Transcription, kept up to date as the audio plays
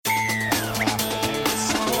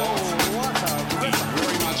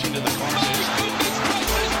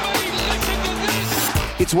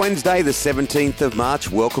It's Wednesday, the 17th of March.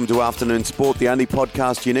 Welcome to Afternoon Sport, the only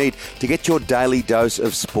podcast you need to get your daily dose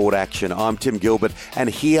of sport action. I'm Tim Gilbert, and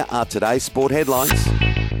here are today's sport headlines.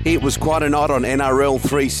 It was quite a night on NRL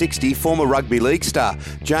 360. Former rugby league star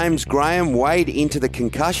James Graham weighed into the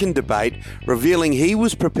concussion debate, revealing he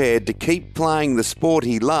was prepared to keep playing the sport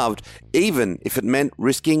he loved, even if it meant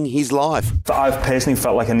risking his life. I've personally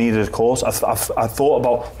felt like I needed a course. I thought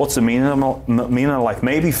about what's the meaning of life.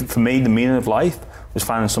 Maybe for me, the meaning of life was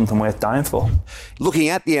finding something worth dying for. Looking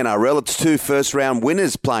at the NRL, it's two first-round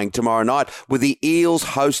winners playing tomorrow night, with the Eels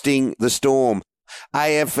hosting the Storm.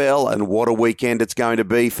 AFL, and what a weekend it's going to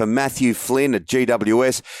be for Matthew Flynn at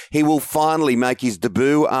GWS. He will finally make his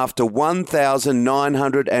debut after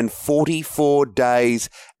 1,944 days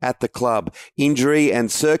at the club. Injury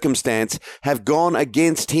and circumstance have gone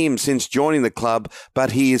against him since joining the club,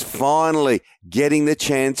 but he is finally getting the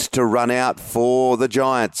chance to run out for the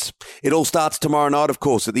Giants. It all starts tomorrow night, of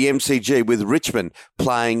course, at the MCG with Richmond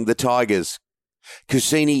playing the Tigers.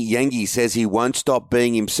 Kusini Yengi says he won't stop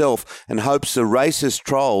being himself and hopes the racist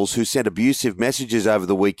trolls who sent abusive messages over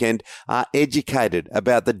the weekend are educated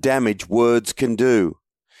about the damage words can do.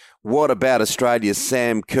 What about Australia's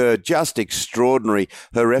Sam Kerr? Just extraordinary,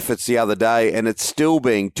 her efforts the other day, and it's still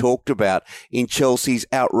being talked about in Chelsea's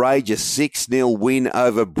outrageous 6-0 win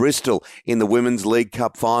over Bristol in the Women's League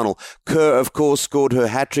Cup final. Kerr, of course, scored her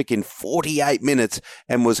hat-trick in 48 minutes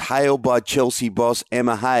and was hailed by Chelsea boss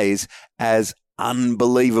Emma Hayes as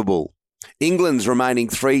unbelievable. England's remaining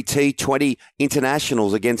 3 T20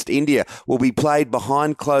 internationals against India will be played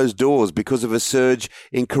behind closed doors because of a surge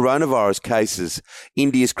in coronavirus cases.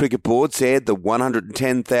 India's cricket board said the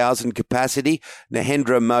 110,000 capacity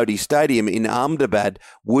Narendra Modi Stadium in Ahmedabad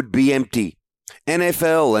would be empty.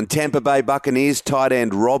 NFL and Tampa Bay Buccaneers tight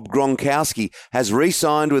end Rob Gronkowski has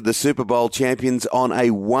re-signed with the Super Bowl champions on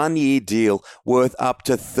a one-year deal worth up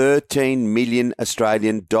to 13 million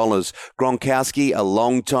Australian dollars. Gronkowski, a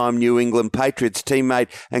long-time New England Patriots teammate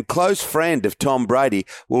and close friend of Tom Brady,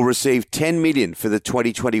 will receive 10 million for the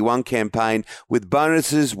 2021 campaign, with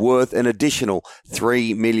bonuses worth an additional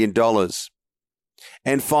 $3 million.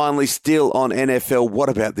 And finally, still on NFL, what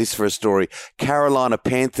about this for a story? Carolina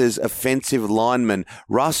Panthers offensive lineman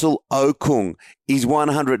Russell Okung is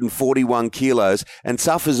 141 kilos and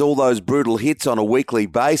suffers all those brutal hits on a weekly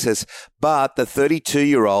basis, but the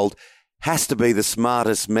 32-year-old has to be the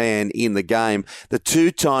smartest man in the game. The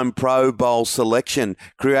two-time Pro Bowl selection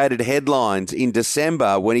created headlines in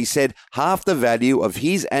December when he said half the value of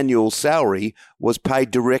his annual salary was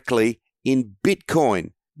paid directly in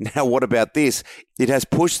Bitcoin. Now, what about this? It has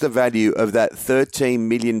pushed the value of that $13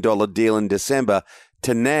 million deal in December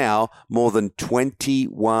to now more than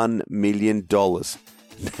 $21 million.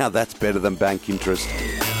 Now, that's better than bank interest.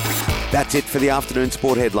 That's it for the Afternoon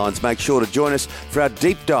Sport headlines. Make sure to join us for our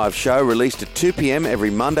deep dive show released at 2 p.m. every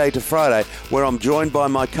Monday to Friday, where I'm joined by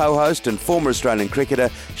my co-host and former Australian cricketer,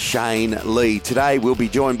 Shane Lee. Today, we'll be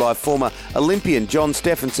joined by former Olympian John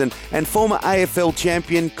Stephenson and former AFL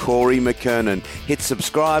champion Corey McKernan. Hit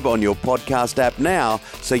subscribe on your podcast app now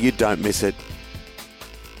so you don't miss it.